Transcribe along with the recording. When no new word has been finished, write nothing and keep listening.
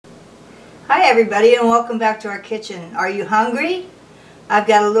Hi everybody, and welcome back to our kitchen. Are you hungry? I've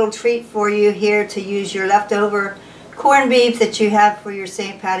got a little treat for you here to use your leftover corned beef that you have for your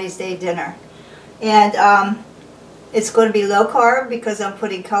St. Patty's Day dinner. And it's going to be low carb because I'm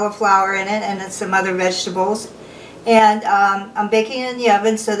putting cauliflower in it and then some other vegetables. And I'm baking it in the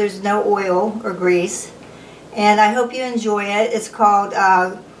oven so there's no oil or grease. And I hope you enjoy it. It's called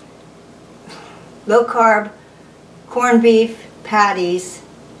low carb corned beef patties,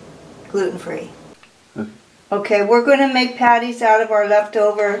 gluten-free. Okay, we're going to make patties out of our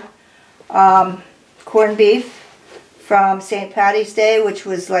leftover corned beef from St. Patty's Day, which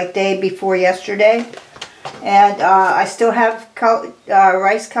was like day before yesterday. And I still have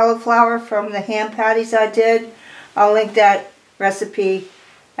rice cauliflower from the ham patties I did. I'll link that recipe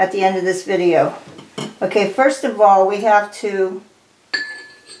at the end of this video. Okay, first of all, we have to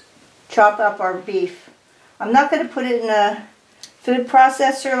chop up our beef. I'm not going to put it in a food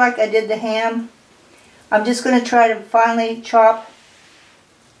processor like I did the ham. I'm just going to try to finely chop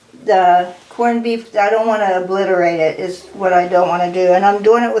the corned beef. I don't want to obliterate it, is what I don't want to do. And I'm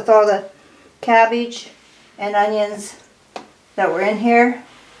doing it with all the cabbage and onions that were in here.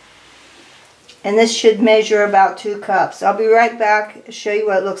 And this should measure about 2 cups. I'll be right back to show you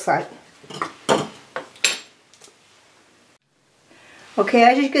what it looks like. Okay,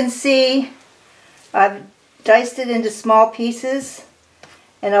 as you can see, I've diced it into small pieces.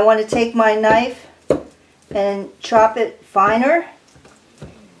 And I want to take my knife and chop it finer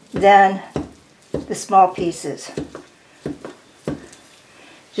than the small pieces.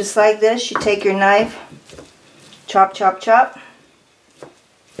 Just like this, you take your knife, chop, chop, chop.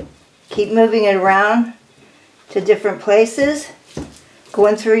 Keep moving it around to different places,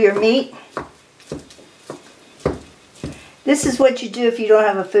 going through your meat. This is what you do if you don't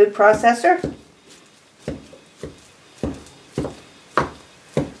have a food processor.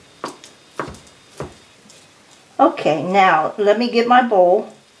 Okay, now let me get my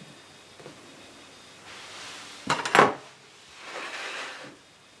bowl.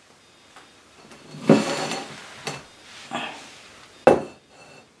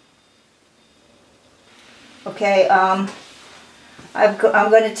 Okay, I'm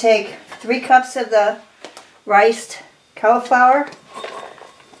going to take 3 cups of the riced cauliflower.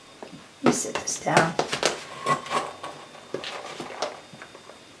 Let me sit this down.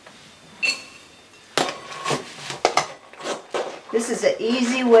 This is an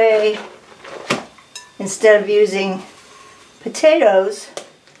easy way, instead of using potatoes,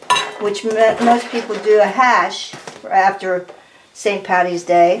 which most people do a hash after St. Patty's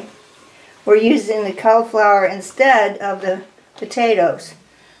Day. We're using the cauliflower instead of the potatoes.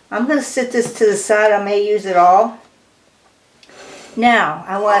 I'm going to sit this to the side. I may use it all. Now,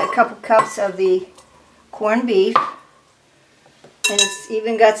 I want a couple cups of the corned beef. And it's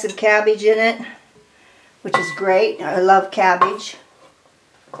even got some cabbage in it, which is great. I love cabbage.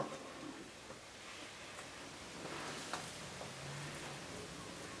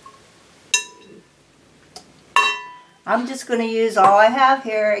 I'm just going to use all I have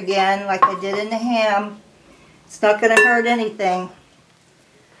here again, like I did in the ham. It's not going to hurt anything.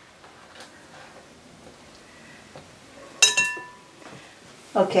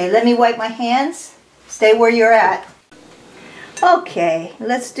 Okay, let me wipe my hands. Stay where you're at. Okay,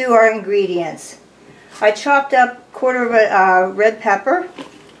 let's do our ingredients. I chopped up a quarter of a red pepper.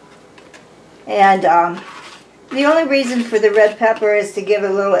 And the only reason for the red pepper is to give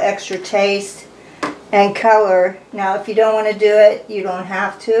it a little extra taste and color. Now, if you don't want to do it, you don't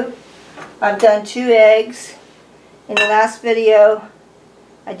have to. I've done 2 eggs. In the last video,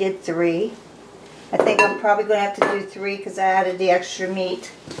 I did 3. I think I'm probably going to have to do 3 because I added the extra meat.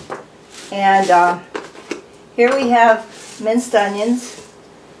 And here we have minced onions,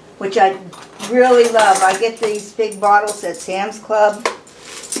 which I really love. I get these big bottles at Sam's Club,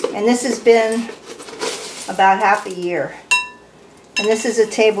 and this has been about half a year. And this is a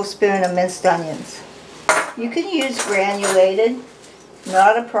tablespoon of minced onions. You can use granulated,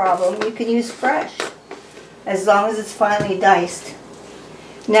 not a problem. You can use fresh, as long as it's finely diced.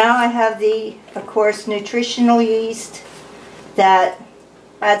 Now I have the, of course, nutritional yeast that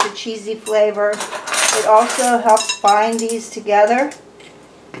adds a cheesy flavor. It also helps bind these together.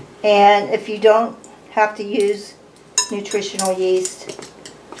 And if you don't have to use nutritional yeast,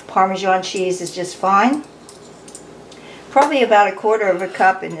 Parmesan cheese is just fine. Probably about 1/4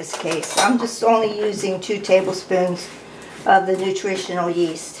 cup in this case. I'm just only using 2 tablespoons of the nutritional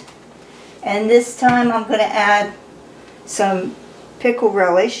yeast. And this time I'm going to add some pickle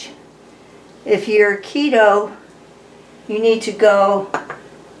relish. If you're keto, you need to go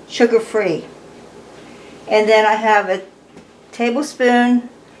sugar-free. And then I have a tablespoon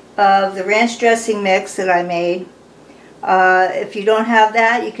of the ranch dressing mix that I made. If you don't have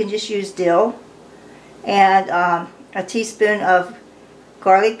that, you can just use dill. And a teaspoon of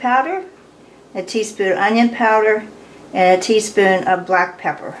garlic powder, a teaspoon of onion powder, and a teaspoon of black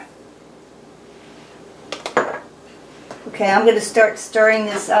pepper. Okay, I'm going to start stirring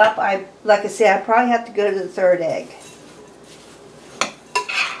this up. Like I said, I probably have to go to the third egg.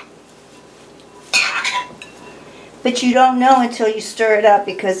 But you don't know until you stir it up,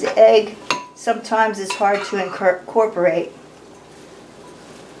 because the egg sometimes is hard to incorporate.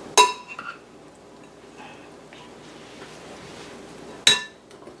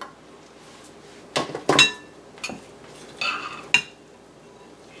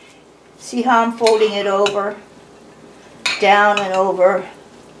 See how I'm folding it over, down and over,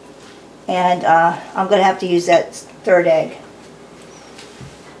 and I'm going to have to use that third egg.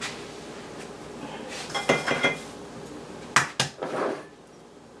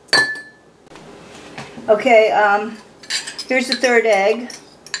 Okay, here's the third egg.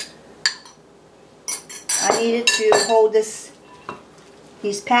 I need it to hold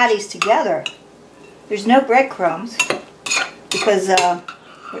these patties together. There's no breadcrumbs because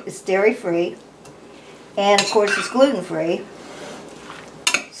it's dairy-free, and of course it's gluten-free.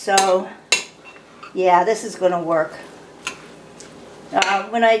 So, yeah, this is going to work.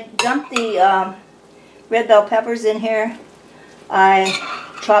 When I dumped the red bell peppers in here, I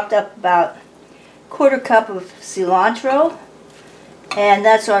chopped up about 1/4 cup of cilantro, and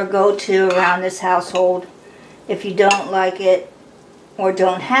that's our go-to around this household. If you don't like it or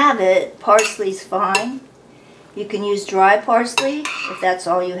don't have it, parsley's fine. You can use dry parsley if that's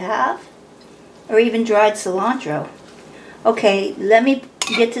all you have, or even dried cilantro. Okay, let me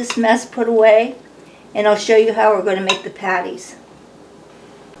get this mess put away, and I'll show you how we're going to make the patties.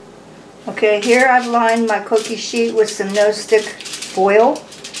 Okay, here I've lined my cookie sheet with some no-stick foil.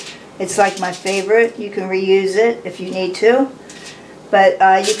 It's like my favorite. You can reuse it if you need to. But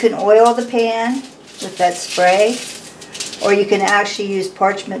you can oil the pan with that spray, or you can actually use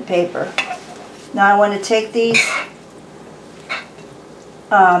parchment paper. Now I want to take these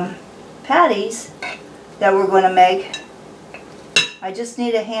patties that we're going to make. I just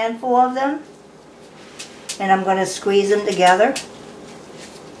need a handful of them, and I'm going to squeeze them together.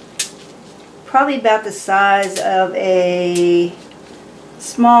 Probably about the size of a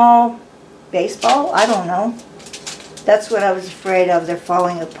small baseball, I don't know. That's what I was afraid of, they're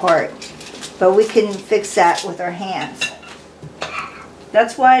falling apart. But we can fix that with our hands.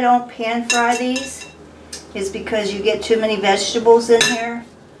 That's why I don't pan fry these, is because you get too many vegetables in here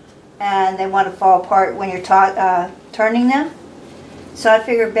and they want to fall apart when you're turning them. So I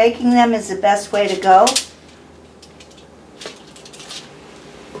figure baking them is the best way to go.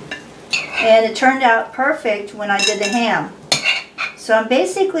 And it turned out perfect when I did the ham. So I'm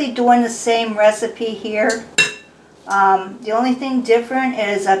basically doing the same recipe here. The only thing different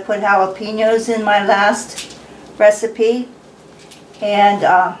is I put jalapenos in my last recipe. And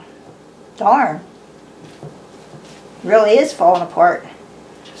darn, really is falling apart.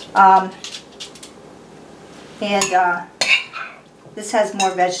 This has more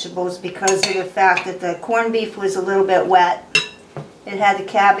vegetables because of the fact that the corned beef was a little bit wet. It had the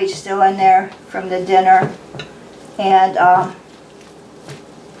cabbage still in there from the dinner. And I'm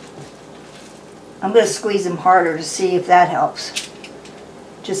going to squeeze them harder to see if that helps.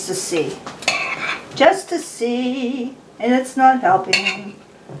 Just to see. Just to see. And it's not helping.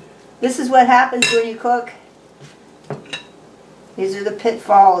 This is what happens when you cook. These are the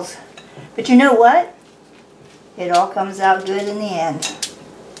pitfalls. But you know what? It all comes out good in the end.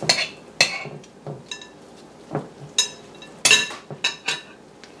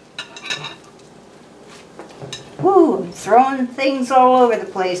 Woo, I'm throwing things all over the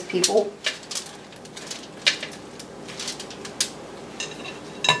place, people.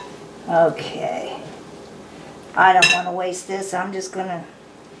 Okay. I don't want to waste this. I'm just going to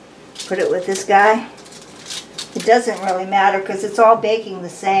put it with this guy. It doesn't really matter because it's all baking the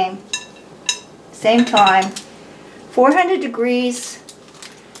same time. 400 degrees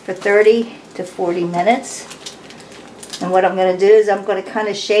for 30 to 40 minutes. And what I'm going to do is I'm going to kind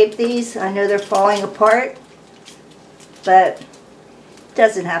of shape these. I know they're falling apart, but it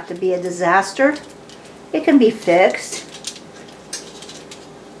doesn't have to be a disaster. It can be fixed.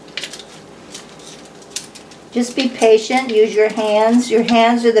 Just be patient. Use your hands. Your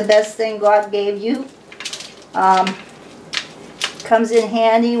hands are the best thing God gave you. Comes in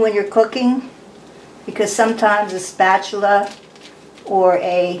handy when you're cooking because sometimes a spatula or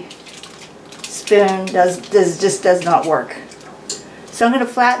a spoon just does not work. So I'm going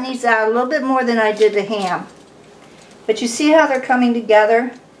to flatten these out a little bit more than I did the ham. But you see how they're coming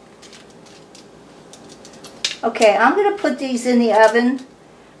together? Okay, I'm going to put these in the oven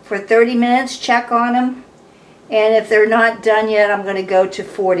for 30 minutes, check on them, and if they're not done yet, I'm going to go to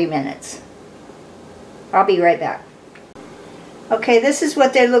 40 minutes. I'll be right back. Okay, this is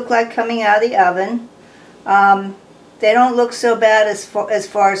what they look like coming out of the oven. They don't look so bad as far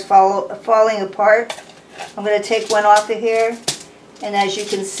as falling apart. I'm going to take one off of here, and as you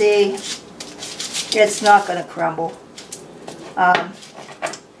can see, it's not going to crumble. I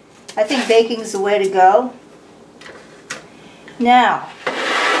think baking is the way to go. Now,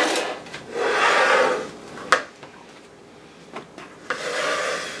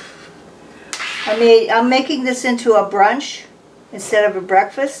 I'm making this into a brunch instead of a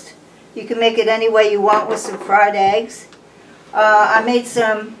breakfast. You can make it any way you want with some fried eggs. I made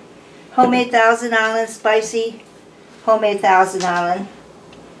some homemade Thousand Island, spicy homemade Thousand Island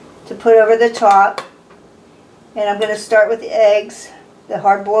to put over the top. And I'm going to start with the eggs, the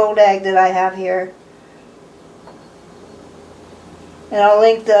hard-boiled egg that I have here. And I'll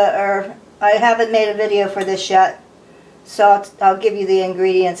link I haven't made a video for this yet, so I'll give you the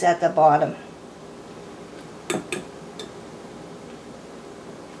ingredients at the bottom.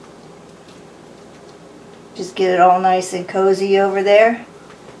 Just get it all nice and cozy over there.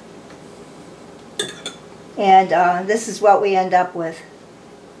 And this is what we end up with.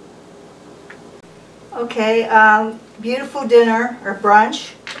 Okay, beautiful dinner or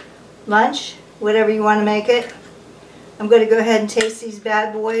brunch, lunch, whatever you want to make it. I'm going to go ahead and taste these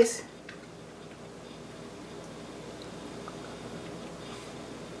bad boys.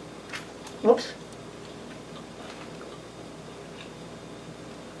 Whoops.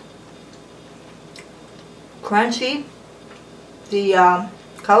 Crunchy. The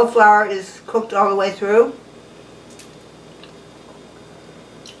cauliflower is cooked all the way through.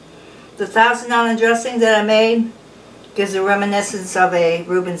 The Thousand Island dressing that I made gives a reminiscence of a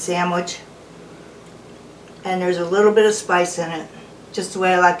Reuben sandwich. And there's a little bit of spice in it, just the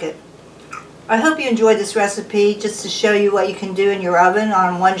way I like it. I hope you enjoyed this recipe, just to show you what you can do in your oven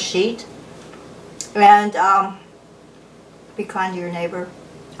on one sheet. And be kind to your neighbor.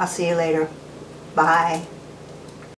 I'll see you later. Bye.